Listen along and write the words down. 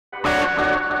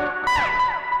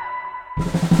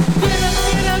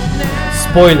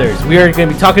spoilers. We are going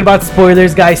to be talking about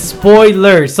spoilers, guys.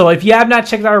 Spoilers. So if you have not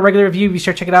checked out our regular review, be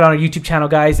sure to check it out on our YouTube channel,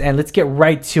 guys. And let's get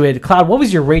right to it. Cloud, what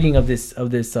was your rating of this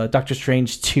Doctor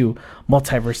Strange 2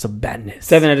 Multiverse of Madness?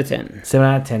 7 out of 10. 7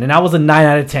 out of 10. And I was a 9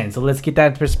 out of 10. So let's get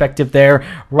that in perspective there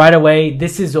right away.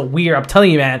 This is weird. I'm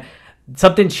telling you, man.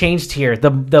 Something changed here.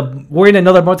 We're in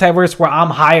another multiverse where I'm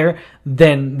higher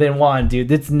than Juan,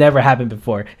 dude. It's never happened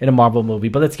before in a Marvel movie.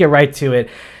 But let's get right to it.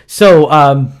 So,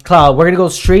 Cloud, we're gonna go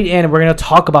straight in and we're gonna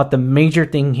talk about the major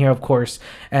thing here, of course,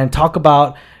 and talk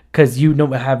about, because you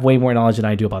have way more knowledge than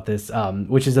I do about this,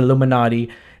 which is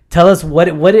Illuminati. Tell us what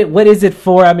is it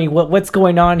for? I mean, what's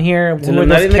going on here? So what are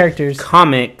those characters?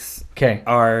 Comics okay.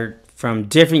 are from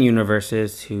different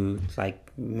universes who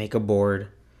like make a board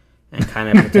and kind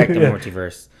of protect the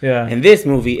multiverse. Yeah. In this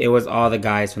movie, it was all the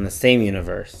guys from the same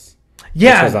universe.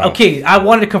 Yeah. Okay. I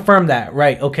wanted to confirm that.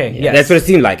 Right. Okay. Yeah. Yes. That's what it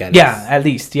seemed like. At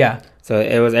least. Yeah. So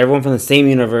it was everyone from the same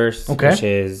universe, okay. which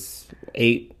is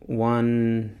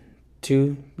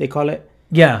 812. They call it.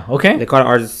 Yeah. Okay. They call it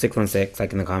R616,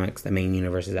 like in the comics. The main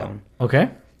universe is that one. Okay.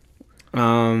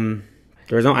 There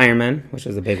was no Iron Man, which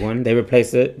was a big one. They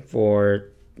replaced it for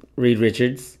Reed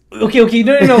Richards. Okay.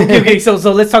 No. Okay. So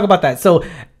let's talk about that. So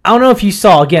I don't know if you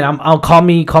saw, again, I'll call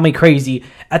me crazy.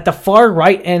 At the far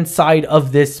right hand side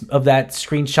of that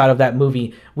screenshot of that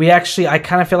movie, I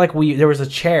kind of feel like there was a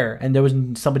chair and there was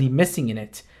somebody missing in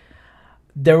it.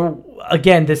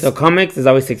 So comics is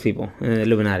always 6 people in the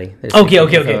Illuminati.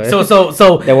 Okay.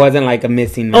 So there wasn't like a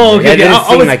missing number. Oh, okay. It didn't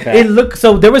seem like that. It looked,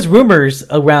 so there was rumors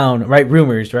around, right?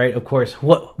 Rumors, right? Of course.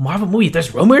 What Marvel movie?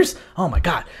 There's rumors? Oh my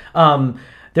god.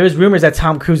 There was rumors that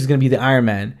Tom Cruise is going to be the Iron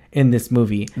Man in this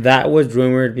movie. That was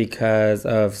rumored because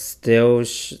of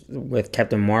with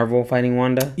Captain Marvel fighting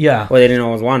Wanda. Yeah. Well, they didn't know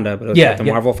it was Wanda, but it was Captain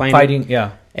Marvel fighting.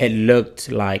 Yeah. It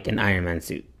looked like an Iron Man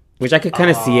suit, which I could kind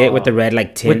of see it with the red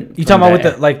tint. You talking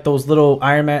about with those little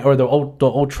Iron Man or the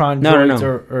Ultron? No.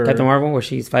 Or Captain Marvel, where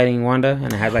she's fighting Wanda,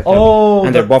 and it has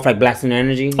and they're both like blasting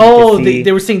energy.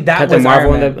 They were saying that Captain was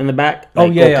Marvel Iron Man. in the back.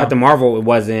 Captain Marvel. It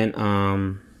wasn't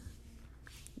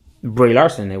Brie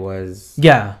Larson. It was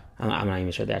I'm not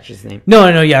even sure the actress' name.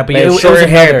 No, yeah, but it was short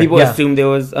hair. People assumed it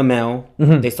was a male.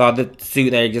 Mm-hmm. They saw the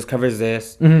suit that just covers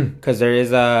this because there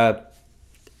is I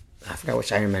forgot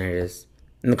which Iron Man it is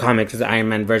in the comics. It's the Iron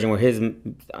Man version where his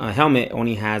helmet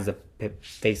only has a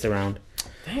face around.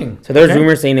 Dang. So there's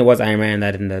rumors saying it was Iron Man.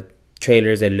 That in the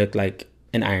trailers it looked like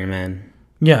an Iron Man.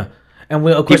 Yeah, and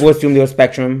people assumed it was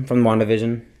Spectrum from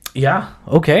WandaVision. Yeah.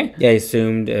 Okay. Yeah, I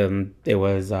assumed it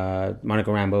was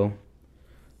Monica Rambeau.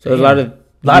 So there's a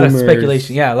lot of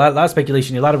speculation. Yeah, a lot of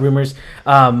speculation. A lot of rumors.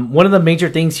 One of the major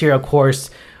things here, of course,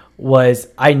 was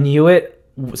I knew it.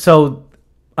 So,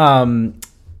 I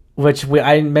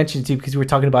mentioned to you because we were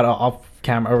talking about it off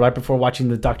camera or right before watching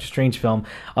the Doctor Strange film.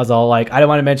 I was all like, I don't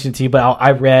want to mention it to you, but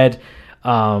I read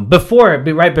right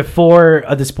before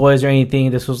the spoilers or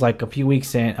anything. This was like a few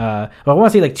weeks in. I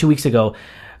want to say like 2 weeks ago.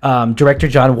 Director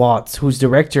John Watts, who's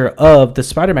director of the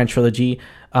Spider-Man trilogy,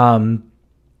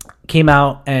 came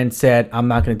out and said, I'm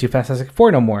not going to do Fantastic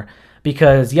Four no more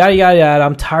because yada, yada, yada.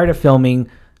 I'm tired of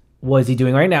filming. What is he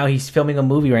doing right now? He's filming a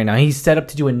movie right now. He's set up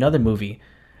to do another movie,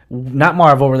 not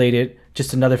Marvel related,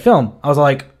 just another film. I was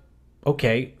like,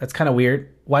 okay, that's kind of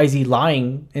weird. Why is he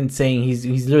lying and saying he's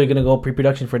literally going to go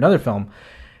pre-production for another film?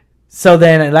 So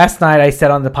then last night I said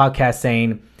on the podcast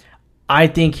saying, I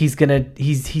think he's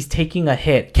taking a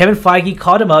hit. Kevin Feige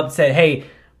called him up and said,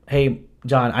 hey,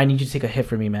 John, I need you to take a hit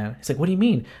for me, man. He's like, what do you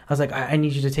mean? I was like, I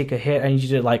need you to take a hit. I need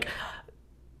you to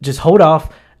just hold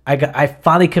off. I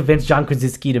finally convinced John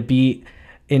Krasinski to be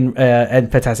in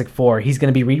Fantastic Four. He's going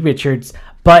to be Reed Richards,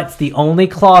 but the only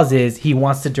clause is he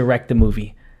wants to direct the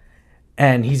movie.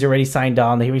 And he's already signed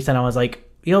on. I was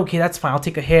like, okay, that's fine. I'll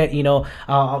take a hit.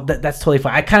 That's totally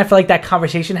fine. I kind of feel like that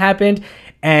conversation happened.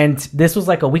 And this was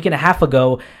like a week and a half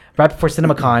ago, right before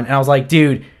CinemaCon. And I was like,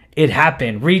 dude, it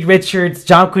happened. Reed Richards,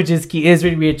 John Krasinski is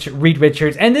Reed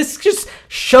Richards. And this just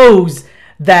shows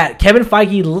that Kevin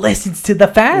Feige listens to the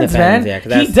fans, man. Yeah,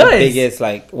 that's he does. The biggest,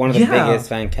 one of the biggest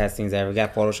fan castings ever.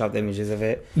 Got Photoshopped images of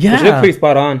it. Yeah. Which look pretty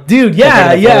spot on. Dude,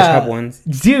 yeah. Photoshop ones.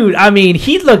 Dude, I mean,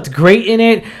 he looked great in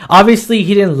it. Obviously,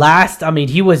 he didn't last. I mean,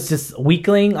 he was just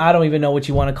weakling. I don't even know what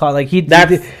you want to call it.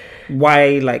 That's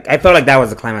why, I felt like that was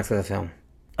the climax of the film.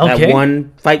 Okay. That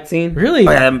one fight scene. Really?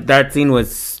 That scene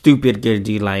was stupid good,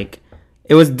 dude.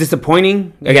 It was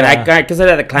disappointing. Again, I consider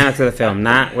that the climax of the film,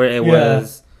 not where it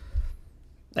was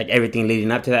everything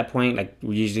leading up to that point.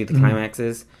 Usually the climax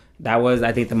is. That was,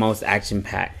 I think, the most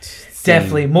action-packed scene.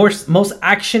 Definitely. Most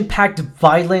action-packed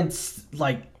violence,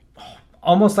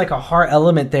 almost like a horror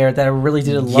element there that I really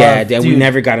didn't love. Yeah, and we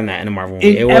never got in that in a Marvel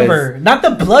movie. Ever. Not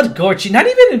the blood gorge. Not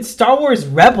even in Star Wars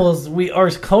Rebels or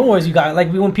Clone Wars. You got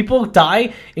like when people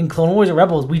die in Clone Wars or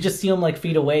Rebels, we just see them like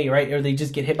feet away, right? Or they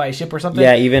just get hit by a ship or something.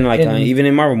 Yeah, even like even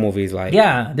in Marvel movies, like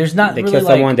there's not. They really kill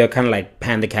someone, they'll kind of like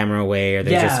pan the camera away, or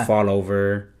they just fall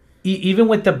over. Even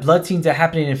with the blood scenes that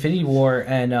happened in Infinity War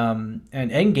and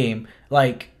Endgame,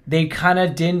 like. They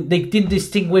didn't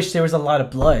distinguish there was a lot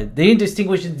of blood. They didn't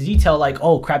distinguish in detail like,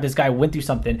 oh crap, this guy went through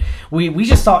something. We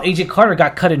just saw Agent Carter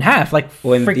got cut in half. Like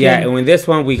and when this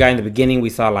one we got in the beginning, we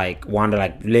saw like Wanda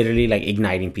like literally like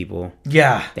igniting people.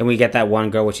 Yeah. Then we get that one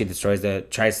girl where she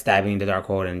tries stabbing the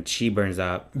Darkhold and she burns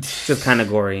up. It's just kind of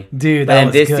gory. Dude, but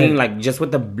then this scene, like just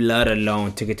with the blood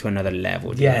alone, took it to another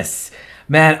level. Dude. Yes.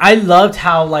 Man, I loved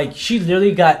how like she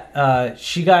literally got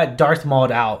Darth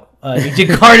Mauled out.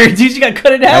 Agent Carter, dude, she got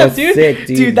cut in half, dude. Sick,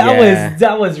 dude.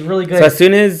 That was really good. So as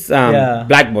soon as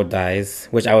Black Bolt dies,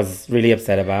 which I was really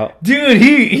upset about, dude,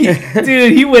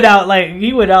 he went out like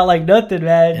nothing,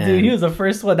 man. And, dude, he was the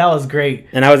first one. That was great,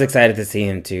 and I was excited to see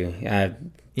him too.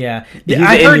 Yeah,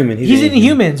 I heard he's in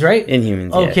Inhumans, right?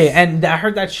 Inhumans, okay, yes. And I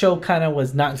heard that show kind of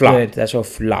was not flopped. good. That show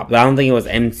flopped. But I don't think it was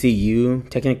MCU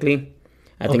technically.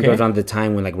 I think it was on the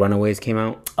time when like Runaways came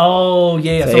out. Oh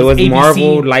yeah, so it was ABC.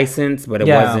 Marvel licensed, but it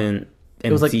wasn't MCU.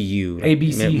 It was like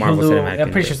ABC, Marvel Hulu. Cinematic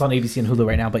I'm pretty sure it's on ABC and Hulu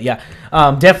right now. But yeah,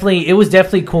 it was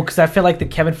definitely cool because I feel like the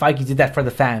Kevin Feige did that for the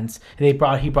fans. He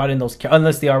brought in those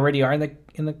unless they already are in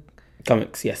the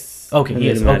comics. Yes. Okay.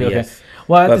 Yes. Okay. Yes.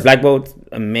 Well, but Black Bolt's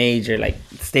a major like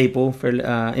staple for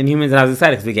Inhumans, and I was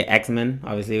excited because we get X-Men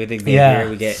obviously with Xavier.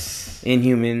 We get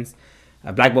Inhumans.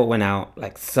 Black Bolt went out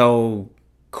like so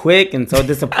quick and so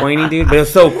disappointing, dude. But it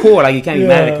was so cool. Like you can't be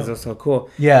mad at it because it was so cool.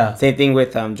 Yeah. Same thing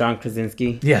with John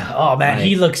Krasinski. Yeah. Oh man, like,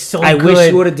 he looks so. I good. wish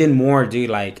he would have did more, dude.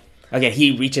 Like again,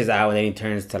 he reaches out and then he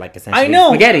turns to like essentially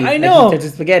spaghetti. I know. Like, he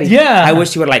turns to spaghetti. Yeah. I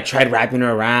wish he would like tried wrapping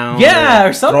her around. Yeah,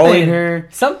 or something. Throwing her.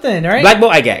 Something, right? Black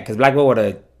Bolt, I get because Black Bolt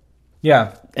would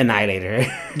have annihilated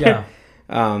her. Yeah.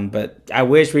 But I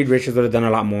wish Reed Richards would have done a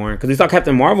lot more because we saw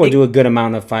Captain Marvel do a good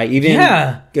amount of fight. Even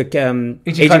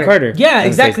Agent Carter. Yeah,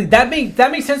 exactly. That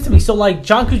makes sense to me. So like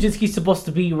John Krasinski's supposed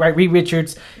to be right. Reed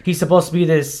Richards, he's supposed to be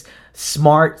this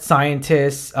smart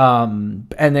scientist, and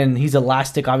then he's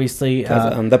elastic, obviously.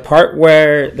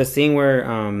 The scene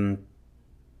where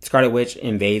Scarlet Witch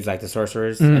invades like the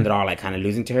sorcerers and they're all like kind of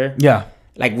losing to her. Yeah.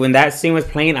 Like when that scene was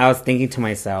playing, I was thinking to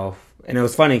myself. And it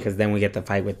was funny because then we get the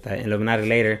fight with the Illuminati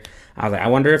later. I was like, I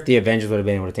wonder if the Avengers would have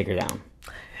been able to take her down.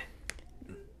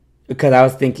 Because I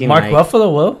was thinking Mark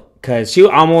Ruffalo will? Because she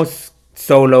almost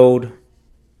soloed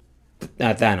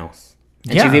Thanos.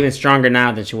 And she's even stronger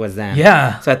now than she was then.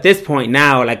 Yeah. So at this point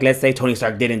now, like let's say Tony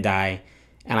Stark didn't die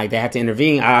and like they had to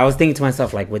intervene. I was thinking to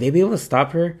myself, like, would they be able to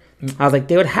stop her? I was like,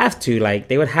 they would have to. Like,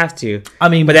 they would have to. I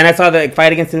mean, but then I saw the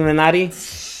fight against the Illuminati.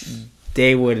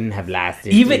 They wouldn't have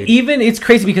lasted. Even it's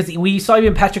crazy because we saw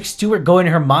even Patrick Stewart go in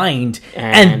her mind,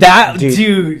 and that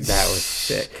dude, that was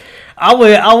sick. I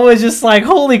was just like,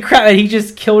 holy crap! And he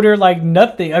just killed her like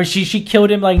nothing. Or she killed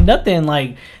him like nothing.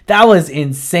 Like that was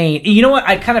insane. You know what?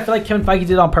 I kind of feel like Kevin Feige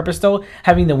did it on purpose though,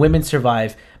 having the women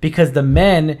survive because the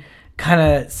men kind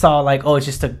of saw like, oh, it's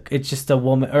just a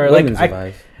woman or women like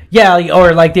survive.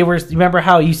 Or like they were. Remember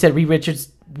how you said Reed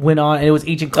Richards went on and it was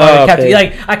Agent Carter. Captain,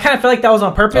 like I kind of feel like that was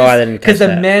on purpose because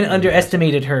the men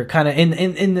underestimated her kind of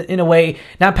in a way.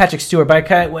 Not Patrick Stewart, but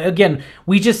again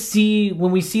we just see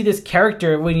when we see this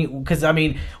character because I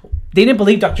mean they didn't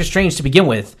believe Doctor Strange to begin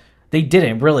with. They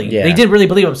didn't really. Yeah. They didn't really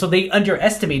believe him, so they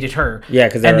underestimated her. Yeah,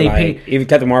 because even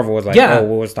Captain Marvel was like, "Oh,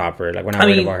 we'll stop her." Like, we're not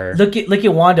worried about her. Look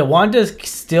at Wanda. Wanda's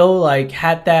still like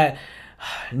had that.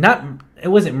 It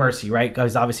wasn't mercy, right?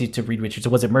 Because obviously to Reed Richards, it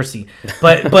wasn't mercy.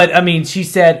 But I mean, she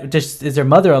said, "Is her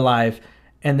mother alive?"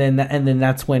 And then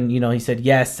that's when he said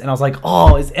yes, and I was like,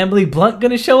 "Oh, is Emily Blunt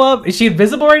gonna show up? Is she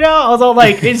invisible right now?" I was all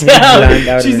like, "She's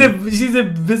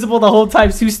invisible the whole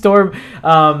time." Sue Storm.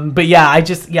 But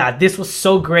this was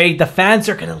so great. The fans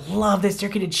are gonna love this. They're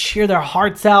gonna cheer their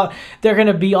hearts out. They're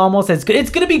gonna be almost as good.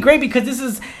 It's gonna be great because this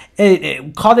is.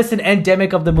 Call this an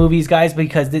endemic of the movies, guys,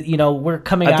 because we're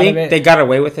coming out of it. I think they got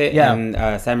away with it, and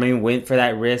Sam Raimi went for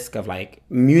that risk of like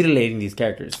mutilating these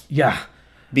characters. Yeah,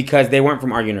 because they weren't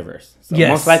from our universe. So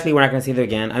most likely we're not going to see them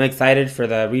again. I'm excited for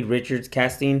the Reed Richards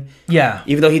casting. Yeah,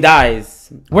 even though he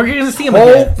dies, we're going to see him.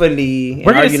 Hopefully,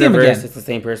 we're going to see him again. It's the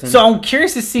same person. So I'm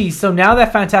curious to see. So now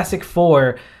that Fantastic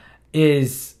Four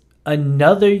is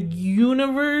another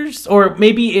universe, or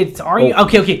maybe it's our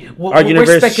okay. Our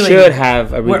universe should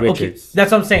have a Reed Richards. Okay,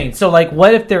 that's what I'm saying. So like,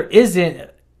 what if there isn't?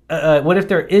 What if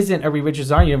there isn't a Reed Richards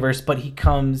in our universe, but he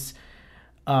comes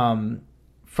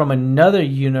from another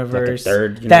universe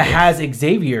third that universe. has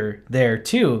Xavier there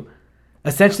too.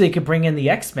 Essentially, they could bring in the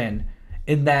X-Men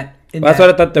in that. That's what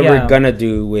I thought they were gonna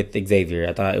do with Xavier.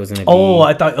 I thought it was gonna be. Oh,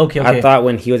 I thought okay. I thought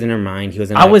when he was in her mind, he was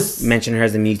gonna mention her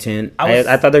as a mutant.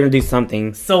 I thought they were gonna do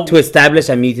something to establish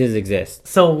that mutants exist.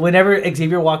 So whenever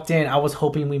Xavier walked in, I was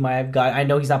hoping we might have got. I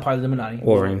know he's not part of the Illuminati.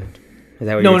 Wolverine. Is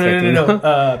that what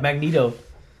No. Magneto.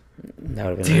 That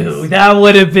would have been Dude, nice. That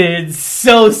would have been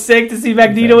so sick to see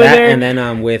Magneto in there. And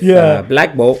then with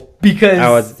Black Bolt,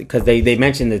 because they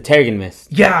mentioned the Terrigen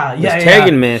Mist.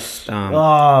 Terrigen Mist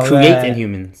creates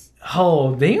Inhumans.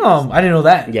 Oh damn! I didn't know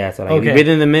that. Yeah, so if you breathe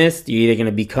in the mist, you're either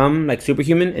gonna become like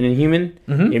superhuman and inhuman,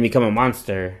 you're gonna become a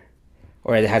monster,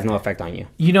 or it has no effect on you.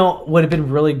 You know, would have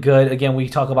been really good. Again, we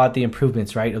talk about the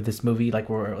improvements, right, of this movie. Like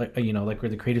we're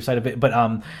the creative side of it. But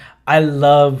I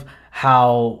love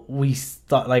how we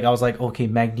thought. Like I was like, okay,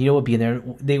 Magneto would be in there.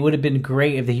 They would have been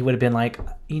great if he would have been like,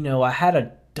 I had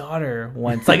a daughter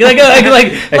once, like just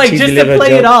to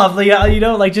play it off,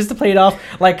 like just to play it off,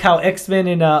 like how X-Men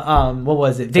in what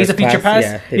was it, Days of Future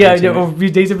Past,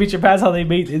 Days of Future Past, how they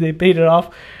made it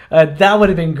off. That would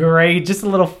have been great. Just a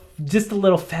little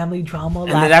family drama.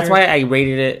 And that's why I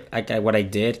rated it like what I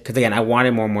did, because again, I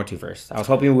wanted more Multiverse. I was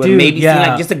hoping we would maybe see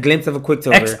like just a glimpse of a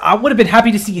Quicksilver. I would have been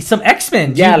happy to see some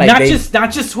X-Men. Yeah, like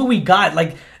not just who we got,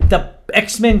 like the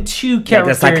X-Men 2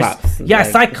 characters. Like the Cyclops. Yeah,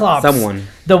 Cyclops. Someone.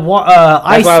 The Iceman. That's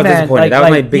why I was disappointed. That was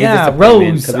my biggest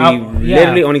disappointment. Rose. Because we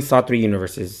literally only saw 3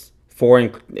 universes.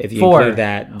 4 if you include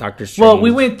that Doctor Strange. Well,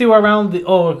 we went through around they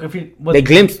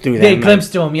glimpsed through that. They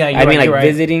glimpsed through them. Yeah, I mean, like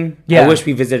visiting. Yeah. I wish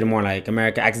we visited more. Like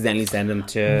America accidentally sent them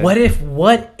to. What if?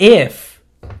 What if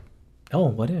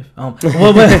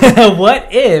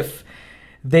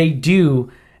they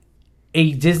do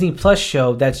a Disney Plus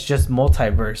show that's just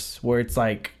multiverse, where it's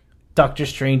like Doctor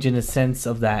Strange in a sense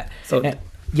of that? And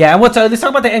let's talk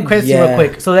about the end credits scene real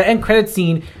quick. So the end credit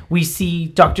scene, we see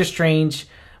Doctor Strange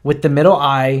with the middle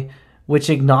eye, which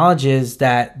acknowledges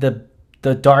that the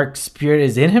dark spirit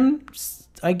is in him,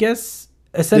 I guess,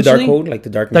 essentially. The dark code, like the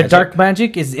dark magic. The dark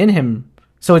magic is in him.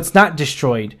 So it's not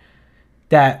destroyed.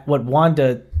 That what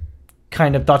Wanda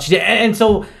kind of thought she did. And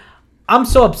so I'm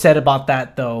so upset about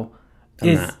that, though.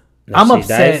 I'm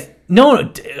upset. Dies?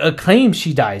 No, a claim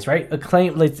she dies, right? A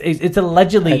claim. It's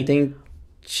allegedly. I think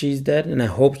she's dead, and I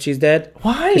hope she's dead.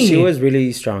 Why? She was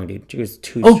really strong, dude. She was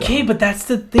too strong. Okay, but that's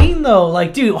the thing, though.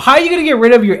 Like, dude, how are you gonna get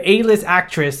rid of your A-list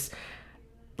actress,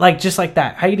 like just like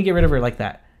that? How are you gonna get rid of her like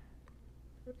that?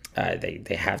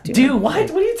 They have to. Dude, what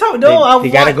are you talking? No, they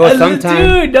gotta go sometime.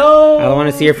 Dude, no. I don't want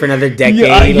to see her for another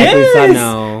decade.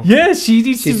 Yes,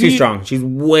 she's too strong. She's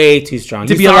way too strong.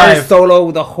 To be alive. Her solo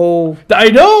the whole.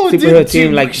 I know, superhero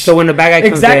team. Like, so when the bad guy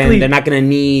comes in, they're not gonna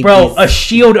need a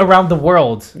shield around the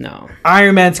world. No.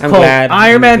 Iron Man's quote.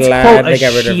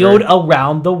 A shield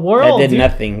around the world. That did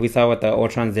nothing. We saw what the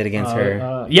Ultrons did against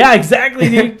her. Yeah, exactly,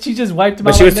 dude. She just wiped him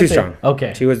out. But she was too strong.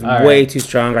 Okay. She was way too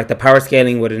strong. Like the power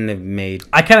scaling wouldn't have made.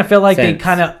 I kind of feel like they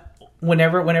kind of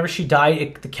whenever she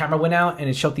died, the camera went out and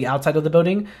it showed the outside of the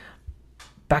building.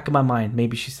 Back of my mind,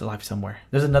 maybe she's alive somewhere.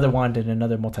 There's another Wanda in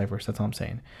another multiverse. That's all I'm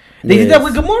saying. They did that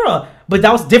with Gamora, but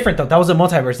that was different though. That was a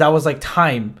multiverse. That was like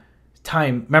time.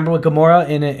 Remember with Gamora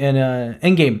in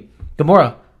Endgame?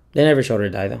 Gamora. They never showed her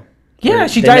die though. Yeah,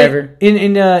 she died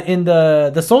in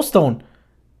the Soul Stone.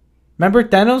 Remember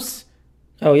Thanos?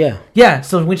 Oh yeah. Yeah.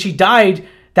 So when she died,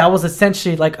 that was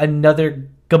essentially like another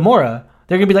Gamora.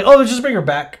 They're gonna be like, oh, let's just bring her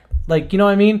back. Like, you know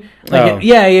what I mean? Like,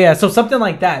 yeah. So something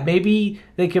like that. Maybe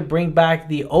they could bring back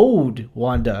the old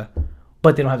Wanda,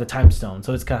 but they don't have the time stone,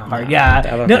 so it's kind of hard.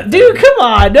 No, dude, come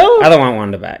on, no. I don't want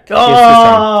Wanda back.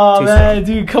 Oh man,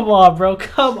 dude, come on, bro,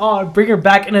 come on, bring her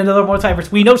back in another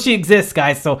multiverse. We know she exists,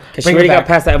 guys. So she already got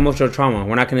past that emotional trauma.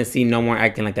 We're not gonna see no more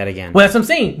acting like that again. Well, that's what I'm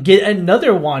saying. Get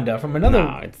another Wanda from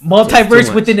another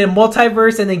multiverse within a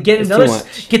multiverse, and then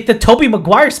get the Tobey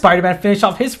Maguire Spider-Man, finish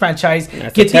off his franchise.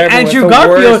 Get the Andrew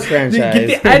Garfield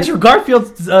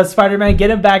Spider-Man, get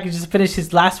him back and just finish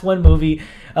his last one movie.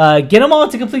 Get them all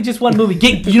to complete just one movie.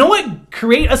 You know what?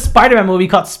 Create a Spider-Man movie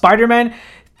called Spider-Man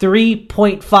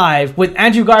 3.5 with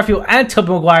Andrew Garfield and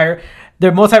Tobey Maguire.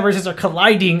 Their multiverses are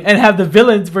colliding and have the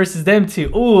villains versus them too.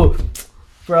 Ooh,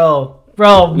 bro,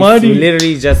 money. We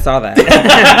literally just saw that.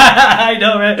 I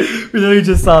know, right? We literally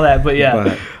just saw that, but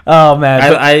yeah. Oh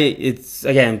man, it's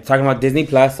again talking about Disney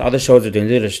Plus. All the shows are doing.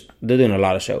 They're doing a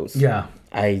lot of shows. Yeah.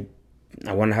 I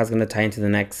wonder how it's gonna tie into the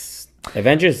next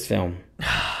Avengers film.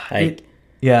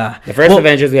 Yeah. The first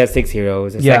Avengers, we had 6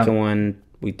 heroes. The second one,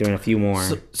 we threw in a few more.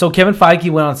 So Kevin Feige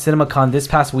went on CinemaCon this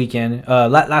past weekend,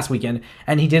 last weekend,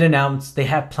 and he did announce they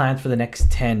have plans for the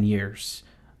next 10 years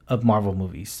of Marvel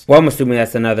movies. Well, I'm assuming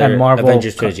that's another And Marvel-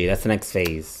 Avengers trilogy. That's the next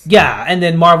phase. Yeah, and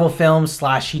then Marvel films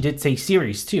 / he did say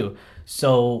series too.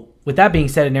 So with that being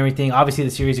said and everything, obviously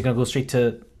the series are gonna go straight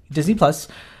to Disney Plus.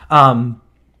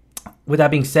 With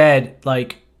that being said,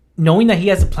 like knowing that he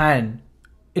has a plan,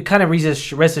 it kind of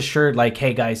rest assured, like,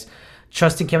 hey guys,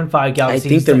 trusting Kevin Feige. I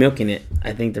think they're milking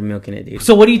it, dude.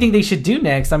 So what do you think they should do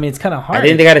next? I mean, it's kind of hard. I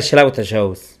think they got to chill out with the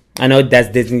shows. I know that's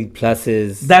Disney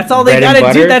Plus's. That's all they bread and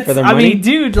gotta do. butter That's for their I money. mean,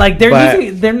 dude, like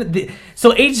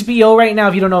so HBO right now.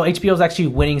 If you don't know, HBO is actually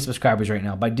winning subscribers right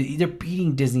now they're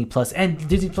beating Disney Plus, and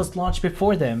Disney Plus launched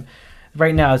before them.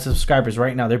 Right now, subscribers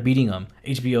right now they're beating them.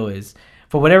 HBO is.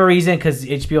 For whatever reason, because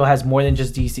HBO has more than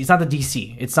just DC. It's not the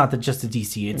DC. It's not just the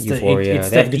DC. It's Euphoria. it's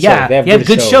They have the good yeah. shows. They have They have good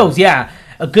good shows. shows. Yeah,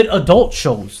 a good adult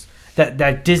shows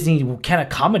that Disney can't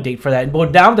accommodate for that.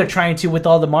 But now they're trying to with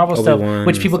all the Marvel Obi-Wan stuff,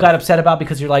 which people got upset about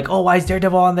because you're like, oh, why is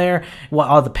Daredevil on there? What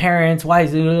all the parents? Why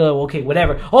is okay,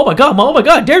 whatever. Oh my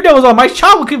god, Daredevil's on. My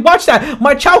child could watch that.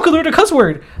 My child could learn a cuss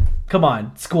word. Come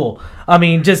on, school. I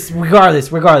mean, just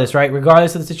regardless, right?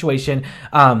 Regardless of the situation,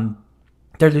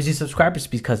 they're losing subscribers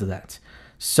because of that.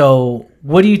 So,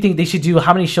 what do you think they should do?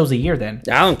 How many shows a year then?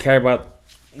 I don't care about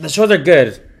the shows are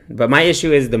good, but my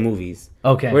issue is the movies.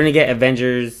 Okay. We're gonna get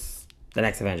Avengers, the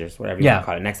next Avengers, whatever you Yeah. want to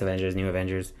call it, next Avengers, new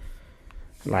Avengers.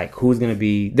 Like who's gonna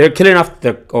be? They're killing off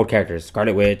the old characters: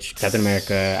 Scarlet Witch, Captain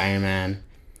America, Iron Man.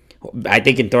 I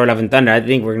think in Thor: Love and Thunder, I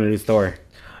think we're gonna lose Thor.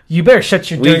 You better shut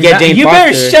your We dirty get mouth. Jane You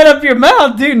better Foster. shut up your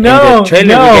mouth, dude. In No, the trailer,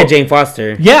 no. we get Jane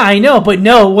Foster. Yeah, I know, but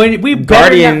no. When we better not-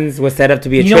 Guardians was set up to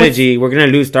be a You know trilogy. We're gonna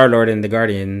lose Star Lord in the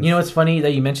Guardians. You know what's funny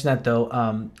that you mentioned that though?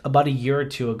 About a year or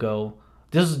two ago,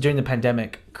 this was during the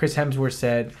pandemic. Chris Hemsworth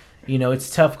said, "You know, it's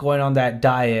tough going on that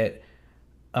diet.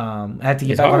 I had to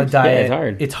get It's back on hard. a diet. Yeah, it's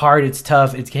hard. It's hard. It's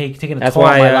tough. It's taking a That's toll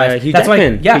on my why, life. Hugh That's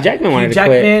Jackman- why, yeah, Hugh Jackman wanted to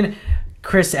quit.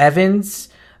 Chris Evans.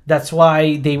 That's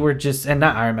why they were just and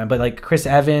not Iron Man, but like Chris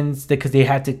Evans because they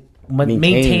had to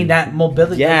maintain that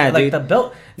mobility. Yeah, like dude. the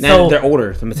built. Now So they're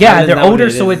older. The yeah, they're metabolism older,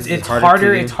 nowadays so is it's harder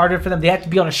harder. to do. It's harder for them. They have to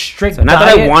be on a strict So not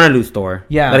diet. that I want to lose Thor.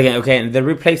 Yeah. But again, okay, they're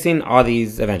replacing all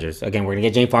these Avengers. Again, we're gonna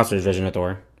get Jane Foster's version of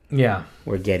Thor. Yeah.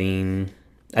 We're getting,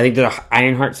 I think the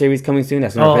Ironheart series coming soon.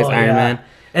 That's gonna replace Iron Man.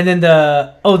 And then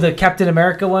the Captain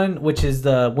America one, which is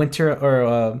the Winter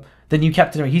or the new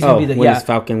Captain America. He's gonna be the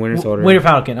Falcon, Winter Soldier. Winter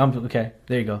Falcon. Okay,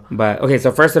 there you go. But okay,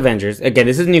 so first Avengers. Again,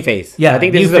 this is a new phase. Yeah, I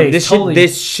think new phase,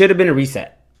 this should have been a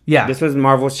reset. Yeah, This was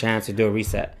Marvel's chance to do a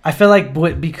reset. I feel like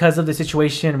because of the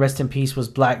situation, rest in peace was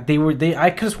Black. I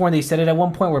could have sworn they said it at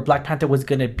one point where Black Panther was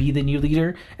gonna be the new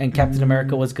leader and Captain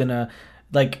America was gonna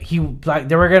they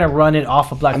were gonna run it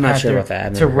off of Black I'm Panther not sure about that.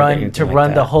 I've to never heard run anything like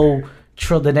the that. whole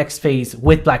the next phase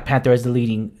with Black Panther as the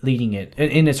leading it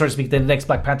in it, so to speak, the next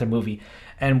Black Panther movie.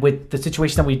 And with the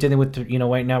situation that we're dealing with,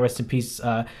 right now, rest in peace,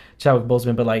 Chadwick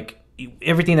Boseman. But like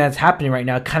everything that's happening right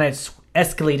now, kind of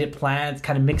escalated plans,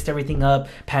 kind of mixed everything up.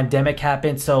 Pandemic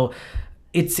happened, so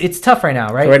it's tough right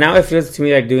now, right? So right now, it feels to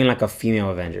me like doing like a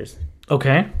female Avengers.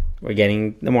 Okay. We're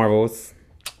getting the Marvels.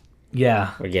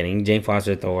 Yeah. We're getting Jane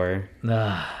Foster, Thor.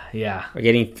 Yeah. We're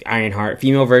getting Ironheart.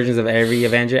 Female versions of every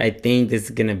Avenger. I think this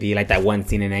is gonna be like that one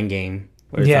scene in Endgame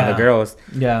where it's all the girls.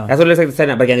 Yeah. That's what it looks like to set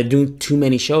up. But again, they're doing too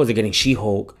many shows. They're getting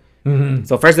She-Hulk. Mm-hmm.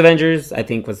 So first Avengers, I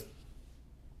think, was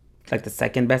like the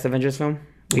second best Avengers film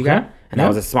we got. And that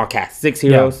was a small cast. 6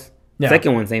 heroes. Yeah.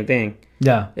 Second one, same thing.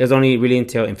 Yeah. It was only really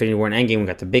until Infinity War and Endgame we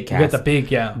got the big cast. We got the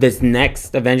big, This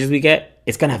next Avengers we get,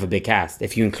 it's gonna have a big cast.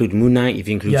 If you include Moon Knight, if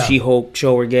you include Yeah. She-Hulk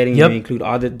show we're getting, Yep. if you include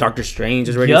all the Doctor Strange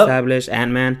is already established,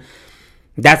 Ant-Man.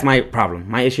 That's my problem.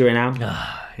 My issue right now.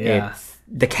 Yeah.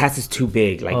 The cast is too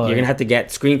big. Like you're gonna have to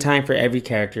get screen time for every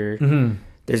character. Mm-hmm.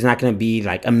 There's not gonna be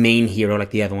like a main hero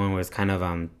like the other one where it's kind of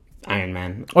Iron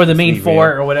Man Or the main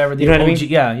four or whatever. You know what I mean?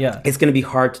 Yeah. It's gonna be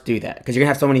hard to do that because you're gonna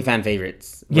have so many fan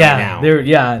favorites. Yeah. Right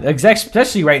now.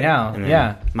 Especially right now. And then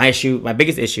Yeah. my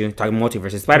biggest issue, talking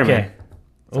multiverse, is Spider-Man. Okay.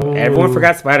 So everyone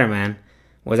forgot Spider-Man.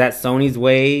 Was that Sony's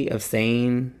way of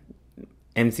saying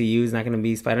MCU is not going to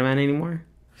be Spider-Man anymore?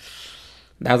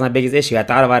 That was my biggest issue. I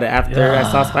thought about it after I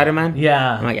saw Spider-Man.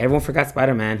 Yeah. I'm like, everyone forgot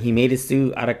Spider-Man. He made his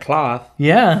suit out of cloth.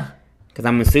 Yeah. Because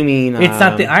I'm assuming... It's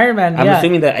not the Iron Man. I'm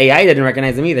assuming the AI didn't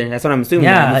recognize him either. That's what I'm assuming.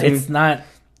 Yeah, it's not...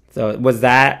 So was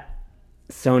that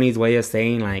Sony's way of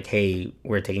saying, like, hey,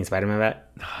 we're taking Spider-Man back?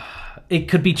 It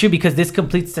could be true because this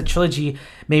completes the trilogy.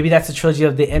 Maybe that's the trilogy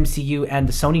of the MCU and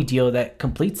the Sony deal that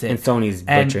completes it. And Sony's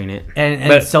butchering it.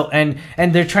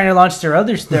 And they're trying to launch their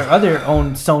other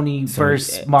own Sony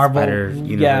verse Marvel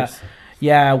universe.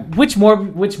 Yeah. Which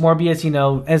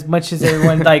Morbius, as much as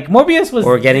everyone like Morbius was,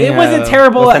 or getting it wasn't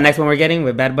terrible. What's the next one we're getting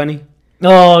with Bad Bunny?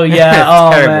 Oh yeah,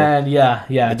 oh terrible. man,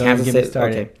 yeah. Don't even get me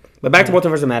started. Okay. But back to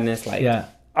Multiverse of Madness, like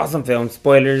awesome film.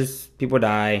 Spoilers, people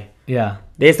die. Yeah.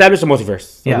 They established the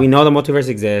multiverse. So Yeah. we know the multiverse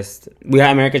exists. We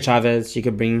have America Chavez. She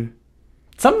could bring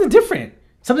Something different.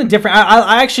 Something different.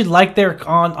 I actually like their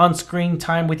on screen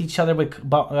time with each other with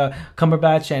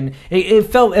Cumberbatch, and it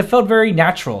felt very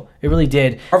natural. It really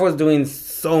did. Marvel's doing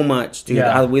so much, dude.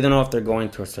 Yeah. We don't know if they're going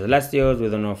to Celestials. We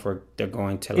don't know if they're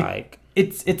going to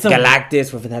It's a Galactus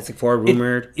for Fantastic Four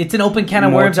rumored. It's an open can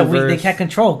of worms that they Multiverse. can't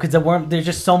control because there's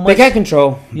just so much. They can't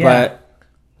control, Yeah. but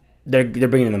they're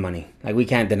bringing in the money. Like we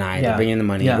can't deny Yeah. they're bringing in the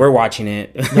money. Yeah. We're watching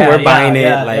it. Yeah, We're buying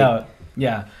it.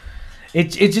 Yeah.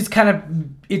 It's just kind of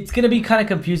it's gonna be kind of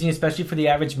confusing, especially for the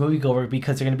average moviegoer,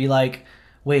 because they're gonna be like,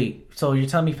 wait, so you're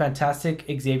telling me Fantastic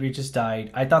Xavier just died?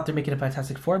 I thought they're making a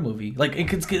Fantastic Four movie. Like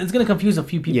it's gonna confuse a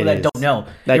few people that don't know.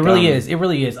 Like, it really is. It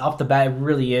really is. Off the bat, it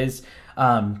really is.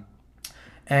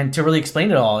 And to really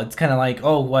explain it all, it's kind of like,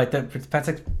 oh, what the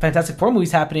Fantastic Four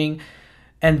movie's happening,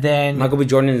 and then Michael B.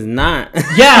 Jordan is not.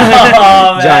 yeah,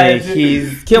 oh, Johnny. man.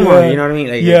 He's Killmonger. You know what I mean?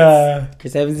 Like, Yeah.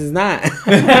 Chris Evans is not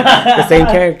the same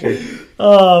character.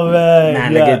 Oh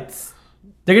man, Nah, yeah. like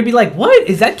They're gonna be like, "What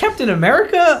is that, Captain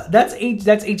America? That's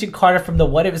Agent Carter from the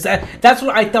What If." That's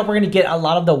what I thought we're gonna get a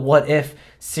lot of the What If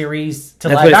series to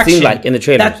That's live what it action. seemed like in the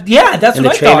trailers. That's in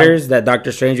what the I trailers that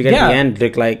Doctor Strange you get Yeah. at the end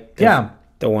looked like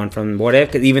the one from What If,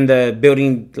 because even the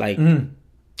building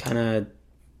kind of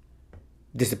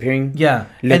disappearing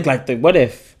looked like the What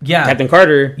If. Captain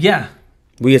Carter. Yeah,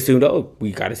 We assumed,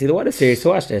 we got to see the What If series to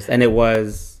watch this, and it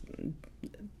was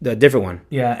the different one.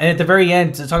 yeah. And at the very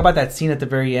end, to talk about that scene at the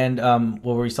very end,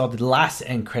 where we saw the last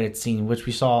end credit scene, which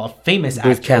we saw a famous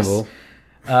Bruce actress. Campbell.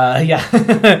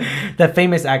 That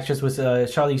famous actress was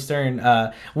Charlize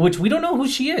Theron, which we don't know who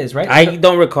she is, right? I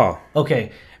don't recall.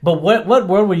 Okay, but what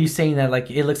word were you saying that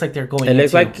like it looks like they're going? It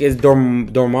looks into? like it's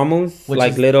Dormammu's, Which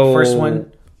like is little the first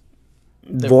one.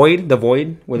 the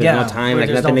void where there's no time, where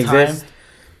like there's nothing no time. exists.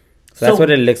 So that's what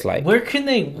it looks like. Where can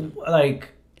they like?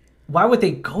 Why would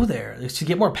they go there? To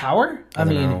get more power? I don't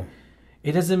mean, know.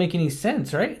 it doesn't make any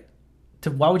sense, right?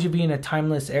 Why would you be in a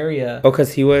timeless area? Oh,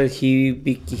 because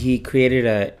he created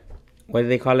a, what do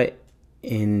they call it?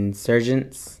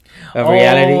 Insurgents of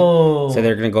reality. So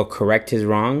they're gonna go correct his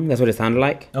wrong. That's what it sounded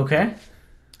like. Okay.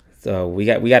 So we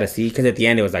got to see, because at the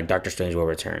end it was like Doctor Strange will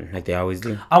return, like they always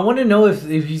do. I want to know if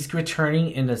he's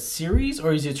returning in a series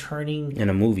or he's returning In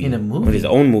a movie. With his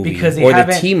own movie. Because they or the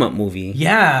haven't- team up movie.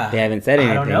 Yeah. They haven't said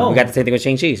anything. I don't know. We got the same thing with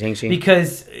Shang-Chi.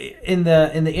 Because in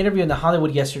the interview in the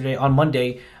Hollywood yesterday on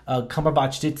Monday,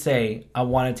 Cumberbatch did say, "I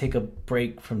want to take a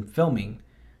break from filming."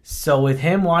 So with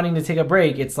him wanting to take a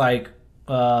break, it's like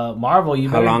Marvel, you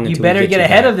better get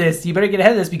ahead of this. You better get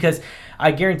ahead of this, because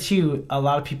I guarantee you, a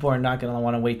lot of people are not going to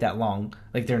want to wait that long.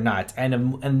 Like they're not,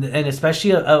 and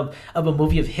especially of a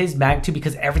movie of his magnitude,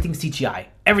 because everything's CGI.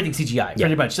 Everything's CGI,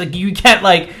 pretty much. Like you can't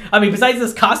besides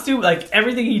this costume, like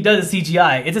everything he does is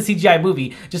CGI. It's a CGI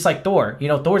movie, just like Thor. You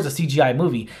know, Thor's a CGI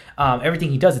movie. Everything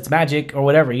he does, it's magic or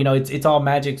whatever. You know, it's all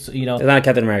magic. So, you know, it's not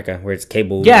Captain America where it's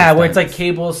cable. Yeah, where it's like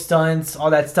cable stunts,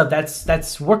 all that stuff.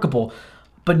 That's workable.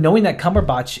 But knowing that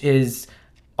Cumberbatch is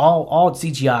all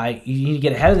CGI, you need to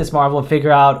get ahead of this, Marvel, and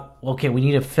figure out, okay, we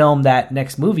need to film that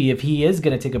next movie if he is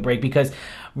going to take a break, because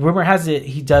rumor has it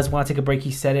he does want to take a break.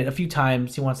 He said it a few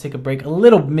times. He wants to take a break, a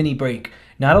little mini break,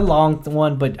 not a long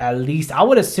one, but at least I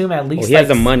would assume at least. Well, he has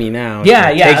the money now.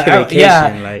 Yeah, Take a vacation,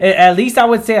 At least I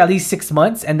would say at least 6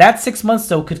 months, and that 6 months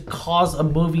though could cause a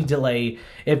movie delay.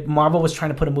 If Marvel was trying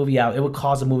to put a movie out, it would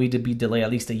cause a movie to be delayed at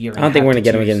least a year. I don't think we're gonna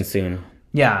get him again soon.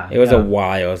 Yeah, it was a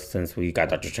while since we got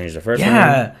Doctor Strange the first one.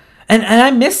 Yeah, and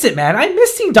I miss it, man. I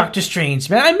miss seeing Doctor Strange,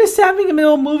 man. I miss having him in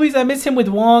old movies. I miss him with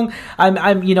Wong. I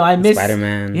miss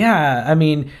Spider-Man. Yeah, I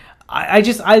mean, I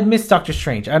miss Doctor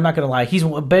Strange. I'm not gonna lie.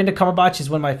 Benedict Cumberbatch is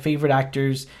one of my favorite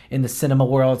actors in the cinema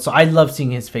world, so I love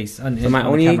seeing his face on the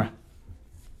camera.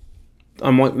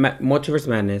 Multiverse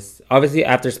Madness, obviously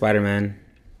after Spider-Man,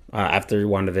 after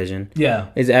WandaVision. Yeah,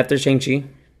 is after Shang-Chi.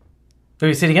 Can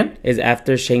you say it again? Is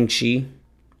after Shang-Chi.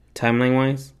 Timeline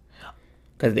wise,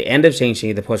 because the end of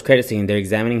Shang-Chi, the post-credit scene, they're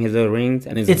examining his little rings,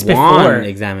 and it's Wong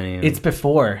examining him. It's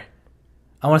before.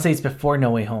 I want to say it's before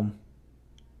No Way Home.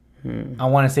 I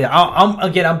want to say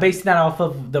I'm basing that off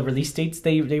of the release dates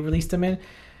they released them in.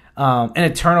 And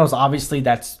Eternals, obviously,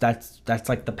 that's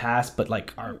like the past, but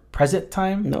like our present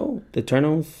time. No, the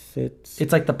Eternals,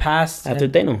 it's like the past after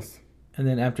Thanos. And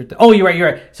then after... oh, you're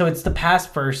right. So it's the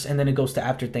past first, and then it goes to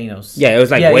after Thanos. Yeah, it was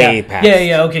like way past.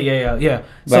 Yeah, okay, yeah.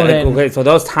 But so then... okay, so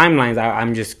those timelines,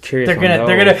 I'm just curious They're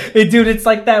gonna... dude, it's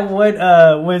like that one...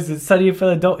 what is it? Sunny in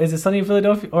Philadelphia? Is it Sunny in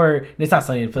Philadelphia? Or... it's not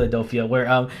Sunny in Philadelphia,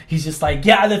 where he's just like,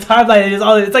 yeah, the timeline is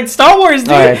all... it's like Star Wars,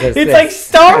 dude! It's like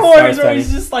Star Wars, where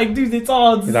he's just like, dude, it's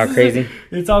all crazy.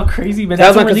 It's all crazy, man. That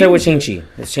was my concern with Shang-Chi.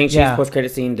 It's Shang-Chi's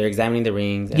post-credit scene. They're examining the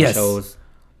rings, and yes. It shows...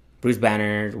 Bruce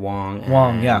Banner, Wong,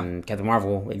 and Captain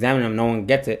Marvel. Examine them. No one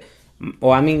gets it.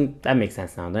 Well, I mean, that makes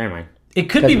sense now. Never mind. It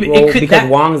could be because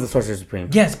Wong is the Sorcerer Supreme.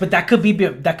 Yes, but that could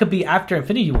be after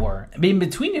Infinity War. I mean,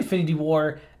 between Infinity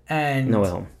War and No Way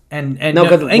Home. And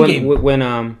because Endgame.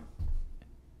 When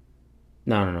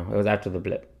no, it was after the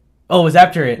blip. Oh, it was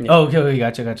after it. Yeah. Oh, okay,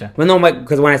 gotcha. Well, no,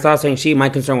 because when I saw Shang-Chi, my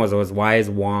concern was why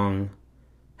is Wong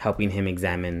helping him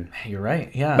examine. You're right.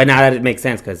 Yeah. But now that it makes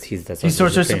sense because he's the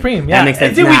Sorcerer Supreme. Yeah, that makes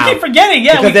sense. Dude, now. We keep forgetting.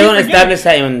 Yeah, because they don't establish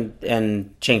that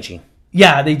in Shang-Chi.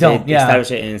 Yeah, they don't. They establish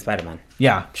it in Spider-Man.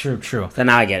 Yeah, true. So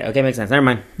now I get it. Okay, makes sense. Never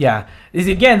mind. Yeah.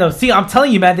 Again, though, see, I'm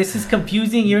telling you, man, this is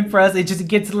confusing even for us. It just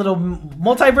gets a little...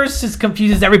 multiverse just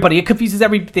confuses everybody. It confuses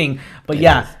everything. But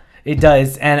it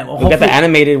does. And we got the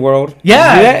animated world.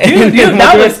 Yeah, dude,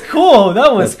 that was cool.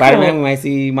 That was Spider-Man, we might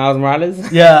see Miles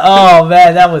Morales. Yeah. Oh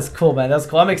man, that was cool, man. That was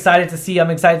cool. I'm excited to see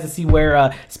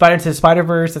where Spider into the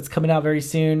Spider-Verse that's coming out very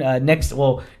soon.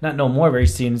 Very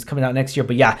soon. It's coming out next year.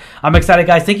 But yeah, I'm excited,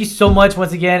 guys. Thank you so much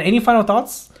once again. Any final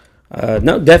thoughts?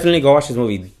 No, definitely go watch this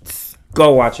movie.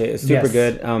 Go watch it. It's super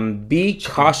good. Be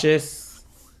cautious.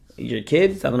 Your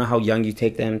kids. I don't know how young you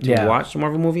take them to watch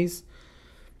Marvel movies.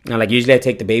 Now, like usually I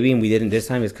take the baby, and we didn't this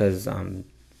time is because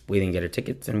we didn't get our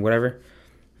tickets and whatever.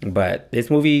 But this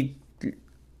movie,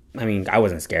 I mean, I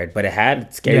wasn't scared, but it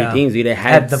had scary themes. It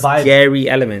had the scary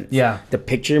elements. Yeah, the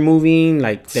picture moving,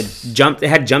 like it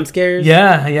had jump scares.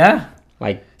 Yeah.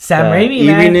 Like Sam Raimi,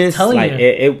 man, telling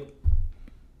you.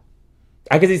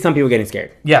 I could see some people getting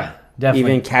scared. Yeah,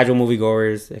 definitely. Even casual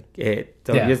moviegoers.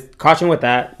 Just caution with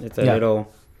that. It's a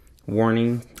little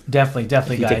warning. Definitely,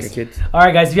 guys. All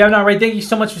right, guys. If you have not already, thank you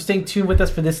so much for staying tuned with us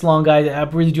for this long, guys. I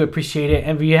really do appreciate it.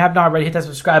 And if you have not already, hit that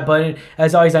subscribe button.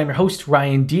 As always, I'm your host,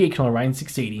 Ryan D.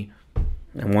 Ryan680.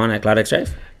 And Juan at Cloud X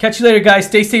Drive. Catch you later, guys.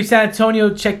 Stay safe, San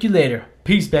Antonio. Check you later.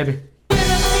 Peace, baby.